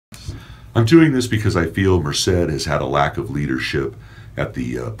I'm doing this because I feel Merced has had a lack of leadership at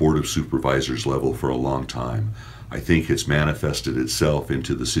the Board of Supervisors level for a long time. I think it's manifested itself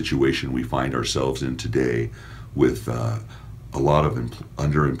into the situation we find ourselves in today with a lot of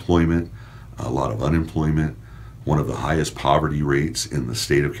underemployment, a lot of unemployment, one of the highest poverty rates in the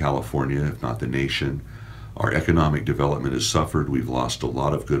state of California, if not the nation. Our economic development has suffered. We've lost a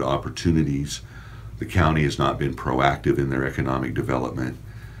lot of good opportunities. The county has not been proactive in their economic development,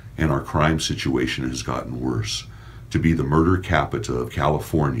 and our crime situation has gotten worse. To be the murder capita of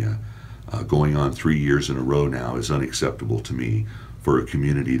California, going on 3 years in a row now, is unacceptable to me for a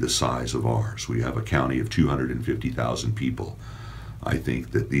community the size of ours. We have a county of 250,000 people. I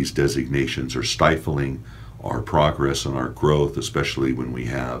think that these designations are stifling our progress and our growth, especially when we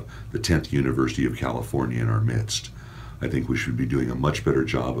have the 10th University of California in our midst. I think we should be doing a much better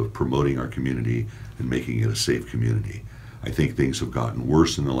job of promoting our community and making it a safe community. I think things have gotten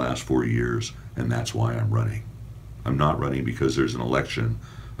worse in the last 4 years, and that's why I'm running. I'm not running because there's an election.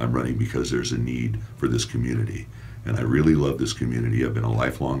 I'm running because there's a need for this community. And I really love this community. I've been a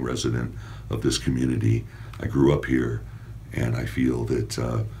lifelong resident of this community. I grew up here, and I feel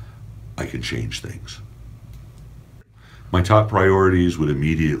that I can change things. My top priorities would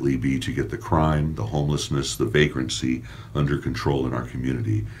immediately be to get the crime, the homelessness, the vagrancy under control in our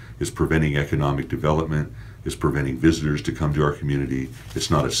community. It's preventing economic development. It's preventing visitors to come to our community. It's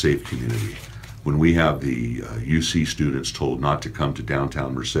not a safe community. When we have the UC students told not to come to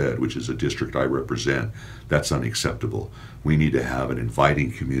downtown Merced, which is a district I represent, that's unacceptable. We need to have an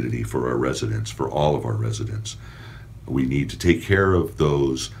inviting community for our residents, for all of our residents. We need to take care of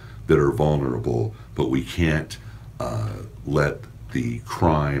those that are vulnerable, but we can't let the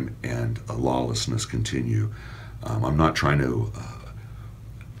crime and lawlessness continue. I'm not trying to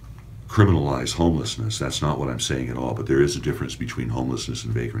criminalize homelessness. That's not what I'm saying at all, but there is a difference between homelessness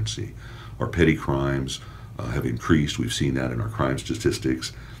and vagrancy. Our petty crimes have increased. We've seen that in our crime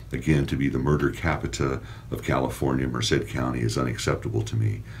statistics. Again, to be the murder capita of California, Merced County, is unacceptable to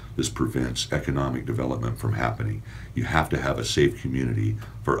me. This prevents economic development from happening. You have to have a safe community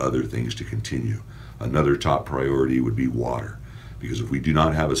for other things to continue. Another top priority would be water, because if we do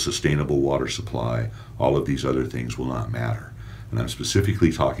not have a sustainable water supply, all of these other things will not matter. And I'm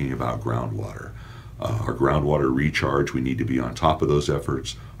specifically talking about groundwater. Our groundwater recharge, we need to be on top of those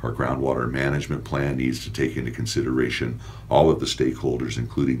efforts. Our groundwater management plan needs to take into consideration all of the stakeholders,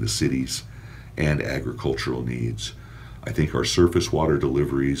 including the cities and agricultural needs. I think our surface water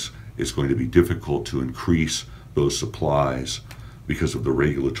deliveries, it's going to be difficult to increase those supplies because of the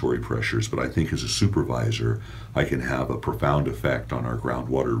regulatory pressures, but I think as a supervisor, I can have a profound effect on our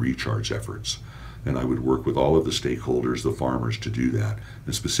groundwater recharge efforts. And I would work with all of the stakeholders, the farmers, to do that,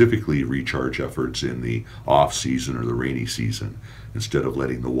 and specifically recharge efforts in the off-season or the rainy season. Instead of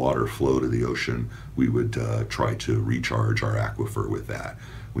letting the water flow to the ocean, we would try to recharge our aquifer with that.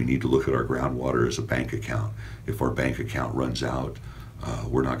 We need to look at our groundwater as a bank account. If our bank account runs out,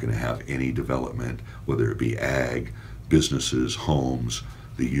 we're not going to have any development, whether it be ag, businesses, homes,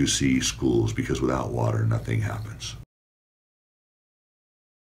 the UC, schools, because without water, nothing happens.